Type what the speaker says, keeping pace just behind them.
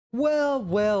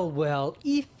Well,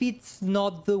 if it's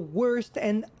not the worst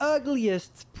and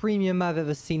ugliest premium I've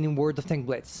ever seen in World of Tank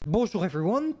Blitz. Bonjour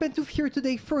everyone, Pentouf here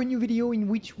today for a new video in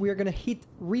which we are gonna hit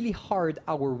really hard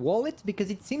our wallet because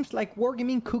it seems like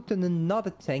Wargaming cooked on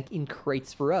another tank in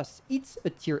crates for us. It's a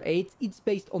tier 8, it's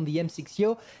based on the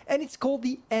M6Yo and it's called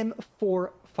the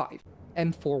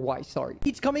M4Y, sorry.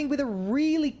 It's coming with a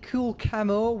really cool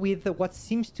camo with what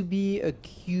seems to be a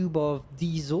cube of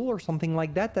diesel or something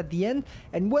like that at the end.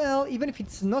 And well, even if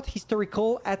it's not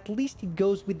historical, at least it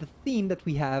goes with the theme that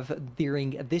we have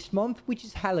during this month, which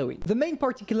is Halloween. The main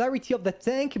particularity of the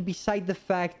tank, beside the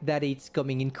fact that it's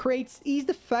coming in crates, is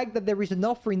the fact that there is an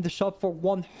offer in the shop for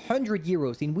 100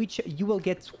 euros, in which you will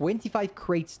get 25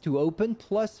 crates to open,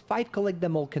 plus 5 collect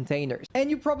them all containers. And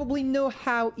you probably know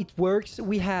how it works.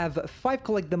 We have 5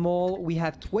 collect them all, we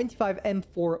have 25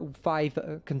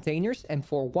 M45 containers,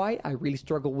 M4Y, I really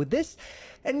struggle with this.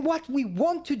 And what we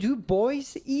want to do,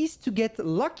 boys, is to get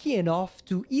lucky enough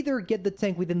to either get the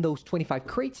tank within those 25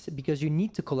 crates, because you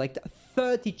need to collect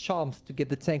 30 charms to get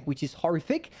the tank, which is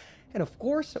horrific. And of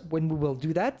course, when we will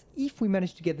do that, if we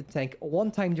manage to get the tank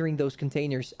one time during those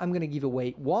containers, I'm gonna give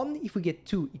away 1. If we get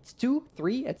 2, it's 2,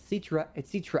 3, etc,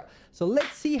 etc. So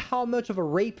let's see how much of a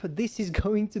rape this is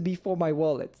going to be for my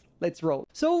wallet. Let's roll.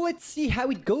 So let's see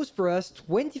how it goes for us.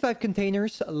 25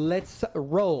 containers, let's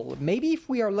roll. Maybe if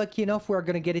we are lucky enough, we're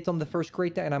gonna get it on the first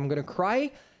crate and I'm gonna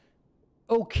cry.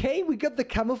 Okay, we got the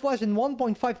camouflage and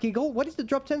 1.5 giggle. What is the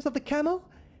drop chance of the camo?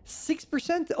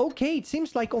 6%. Okay, it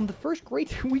seems like on the first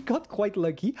crate we got quite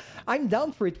lucky. I'm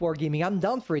down for it, Wargaming. I'm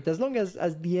down for it. As long as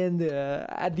at the end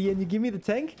you give me the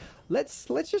tank. Let's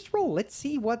just roll. Let's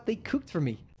see what they cooked for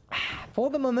me. For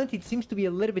the moment, it seems to be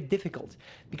a little bit difficult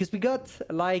because we got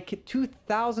like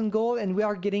 2,000 gold and we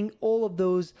are getting all of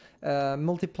those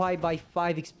multiplied by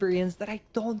 5 experience that I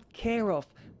don't care of.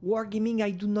 Wargaming,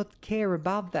 I do not care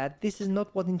about that. This is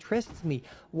not what interests me.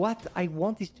 What I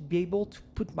want is to be able to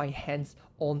put my hands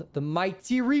on the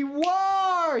mighty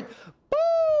reward! Boo!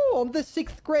 On the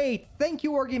 6th grade. Thank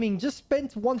you, Wargaming. Just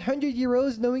spent 100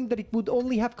 euros knowing that it would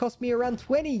only have cost me around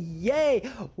 20. Yay!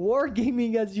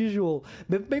 Wargaming as usual.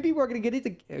 But maybe we're gonna get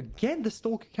it again, the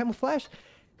Stalker Camouflage.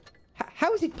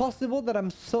 How is it possible that I'm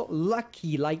so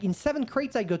lucky? Like in 7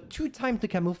 crates, I got 2 times the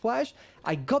camouflage.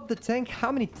 I got the tank.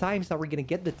 How many times are we gonna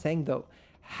get the tank though?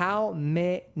 How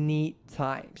many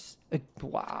times?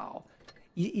 Wow.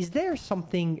 Is there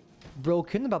something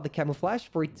broken about the camouflage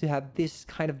for it to have this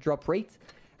kind of drop rate?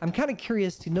 I'm kind of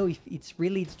curious to know if it's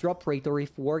really its drop rate or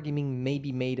if Wargaming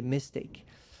maybe made a mistake.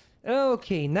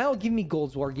 Okay, now give me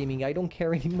golds, Wargaming. I don't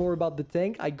care anymore about the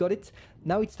tank. I got it.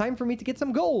 Now it's time for me to get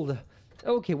some gold.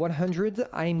 Okay, 100.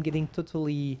 I'm getting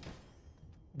totally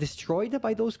destroyed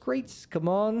by those crates. Come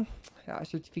on.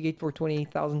 Certificate for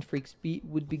 28,000 free XP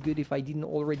would be good if I didn't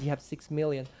already have 6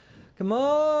 million. Come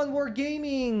on,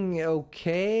 Wargaming.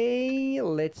 Okay,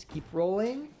 let's keep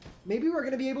rolling. Maybe we're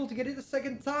going to be able to get it a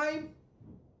second time.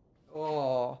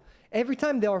 Oh, every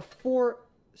time there are 4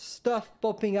 stuff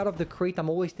popping out of the crate, I'm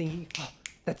always thinking, oh,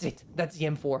 that's it. That's the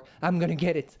M4. I'm going to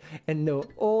get it. And no,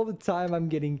 all the time I'm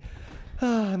getting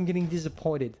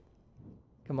disappointed.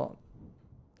 Come on.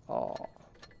 Oh.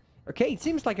 Okay, it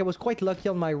seems like I was quite lucky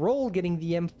on my roll getting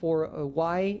the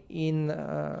M4Y in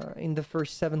the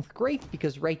first 7th grade,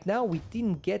 because right now we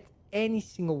didn't get any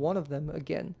single one of them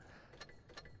again.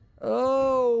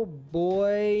 Oh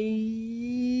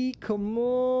boy, come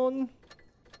on.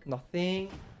 Nothing.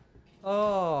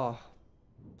 Oh,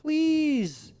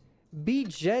 please. Be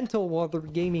gentle,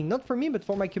 Wargaming. Not for me, but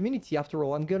for my community, after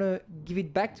all. I'm gonna give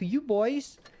it back to you,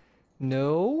 boys.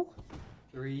 No.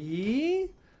 3.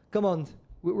 Come on.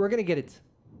 We're gonna get it.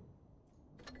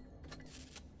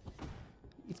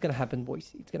 It's gonna happen,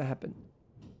 boys. It's gonna happen.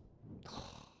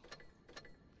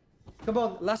 Come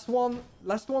on. Last one.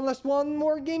 Last one. Last one.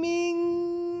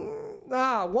 Wargaming.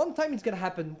 One time it's gonna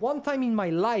happen. One time in my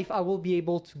life I will be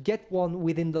able to get one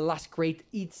within the last crate.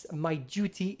 It's my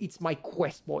duty. It's my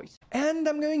quest, boys. And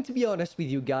I'm going to be honest with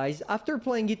you guys. After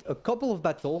playing it a couple of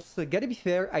battles, gotta be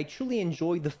fair, I truly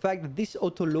enjoy the fact that this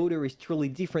autoloader is truly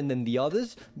different than the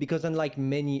others, because unlike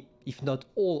many, if not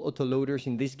all autoloaders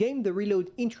in this game, the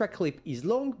reload intra-clip is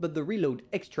long, but the reload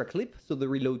extra-clip, so the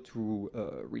reload to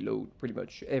reload pretty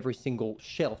much every single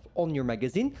shelf on your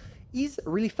magazine, is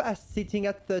really fast, sitting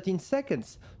at 13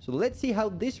 seconds. So let's see how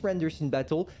this renders in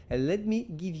battle, and let me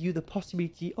give you the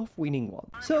possibility of winning one.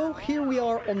 So here we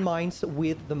are on mines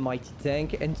with the mighty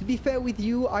tank, and to be fair with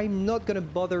you, I'm not gonna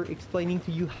bother explaining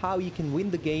to you how you can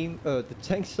win the game, the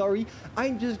tank, sorry.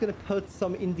 I'm just gonna put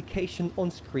some indication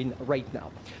on screen right now.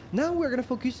 Now we're gonna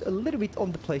focus a little bit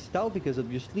on the playstyle, because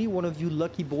obviously one of you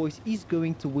lucky boys is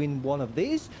going to win one of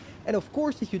these. And of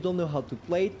course, if you don't know how to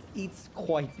play it, it's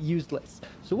quite useless.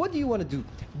 So what do you want to do?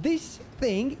 This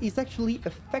thing is actually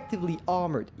effectively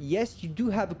armored. Yes, you do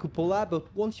have a cupola, but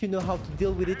once you know how to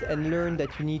deal with it and learn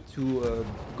that you need to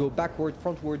go backward,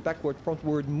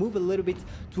 frontward, move a little bit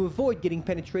to avoid getting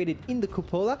penetrated in the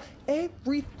cupola,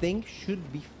 everything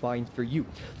should be fine for you.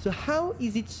 So how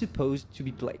is it supposed to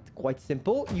be played? Quite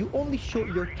simple. You only show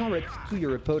your turret to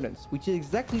your opponents, which is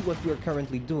exactly what we are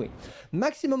currently doing.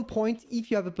 Maximum point if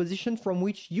you have a position from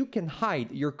which you can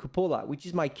hide your cupola, which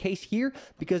is my case here,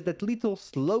 because that little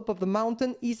slope of the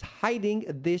mountain is hiding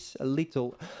this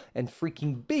little and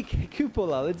freaking big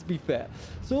cupola, let's be fair.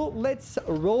 So let's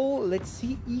roll, let's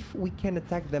see if we can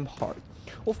attack them hard.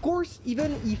 Of course,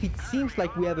 even if it seems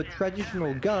like we have a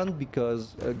traditional gun,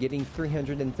 because getting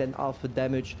 310 alpha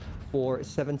damage for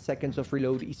 7 seconds of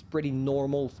reload is pretty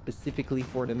normal, specifically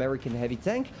for an American heavy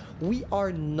tank, we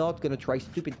are not gonna try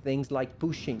stupid things like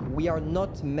pushing. We are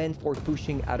not meant for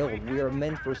pushing at all. We are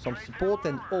meant for some support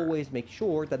and always make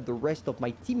sure that the rest of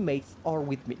my teammates are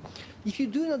with me. If you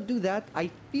do not do that,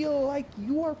 I feel like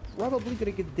you are probably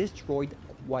gonna get destroyed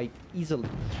quite easily.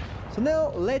 So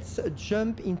now let's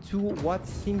jump into what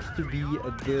seems to be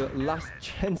the last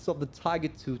chance of the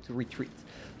target to retreat.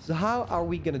 So how are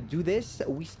we gonna do this?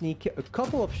 We sneak a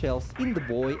couple of shells in the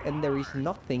boy and there is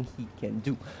nothing he can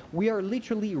do. We are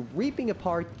literally ripping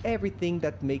apart everything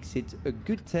that makes it a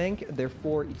good tank,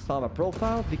 therefore its armor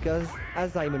profile, because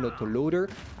as I'm an autoloader,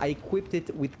 I equipped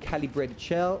it with calibrated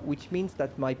shell, which means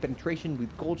that my penetration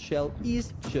with gold shell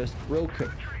is just broken.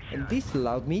 And this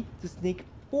allowed me to sneak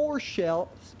 4 shells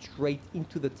straight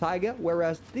into the tiger,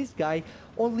 whereas this guy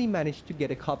only managed to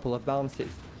get a couple of bounces.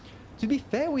 To be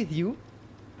fair with you,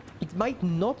 it might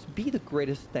not be the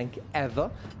greatest tank ever,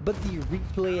 but the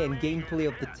replay and gameplay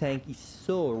of the tank is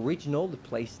so original, the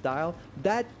playstyle,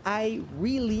 that I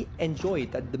really enjoy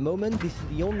it. At the moment, this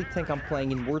is the only tank I'm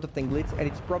playing in World of Tanks Blitz, and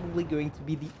it's probably going to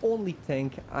be the only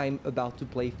tank I'm about to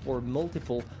play for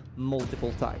multiple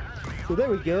times. So there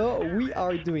we go, we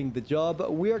are doing the job,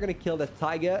 we are gonna kill that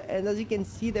tiger, and as you can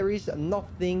see, there is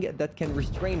nothing that can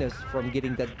restrain us from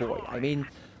getting that boy. I mean,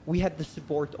 we had the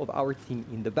support of our team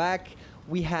in the back,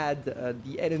 we had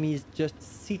the enemies just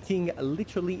sitting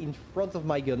literally in front of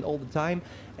my gun all the time,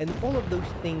 and all of those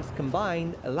things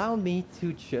combined allowed me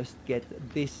to just get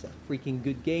this freaking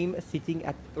good game, sitting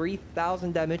at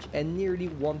 3000 damage and nearly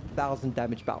 1000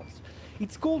 damage bounce.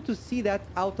 It's cool to see that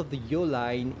out of the Yo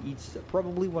line, it's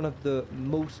probably one of the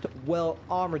most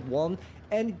well-armored one,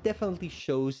 and it definitely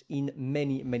shows in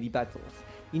many battles.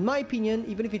 In my opinion,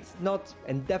 even if it's not,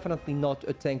 and definitely not,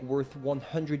 a tank worth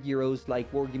 100 euros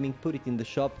like Wargaming put it in the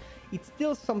shop, it's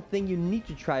still something you need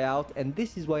to try out, and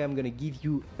this is why I'm gonna give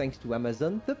you, thanks to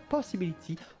Amazon, the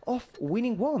possibility of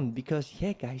winning one, because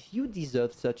yeah guys, you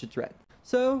deserve such a threat.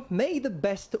 So may the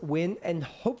best win, and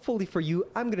hopefully for you,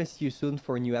 I'm gonna see you soon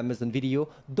for a new Amazon video.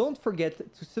 Don't forget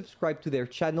to subscribe to their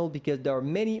channel, because there are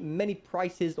many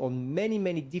prizes on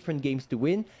many different games to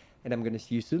win, and I'm gonna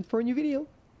see you soon for a new video.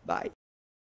 Bye.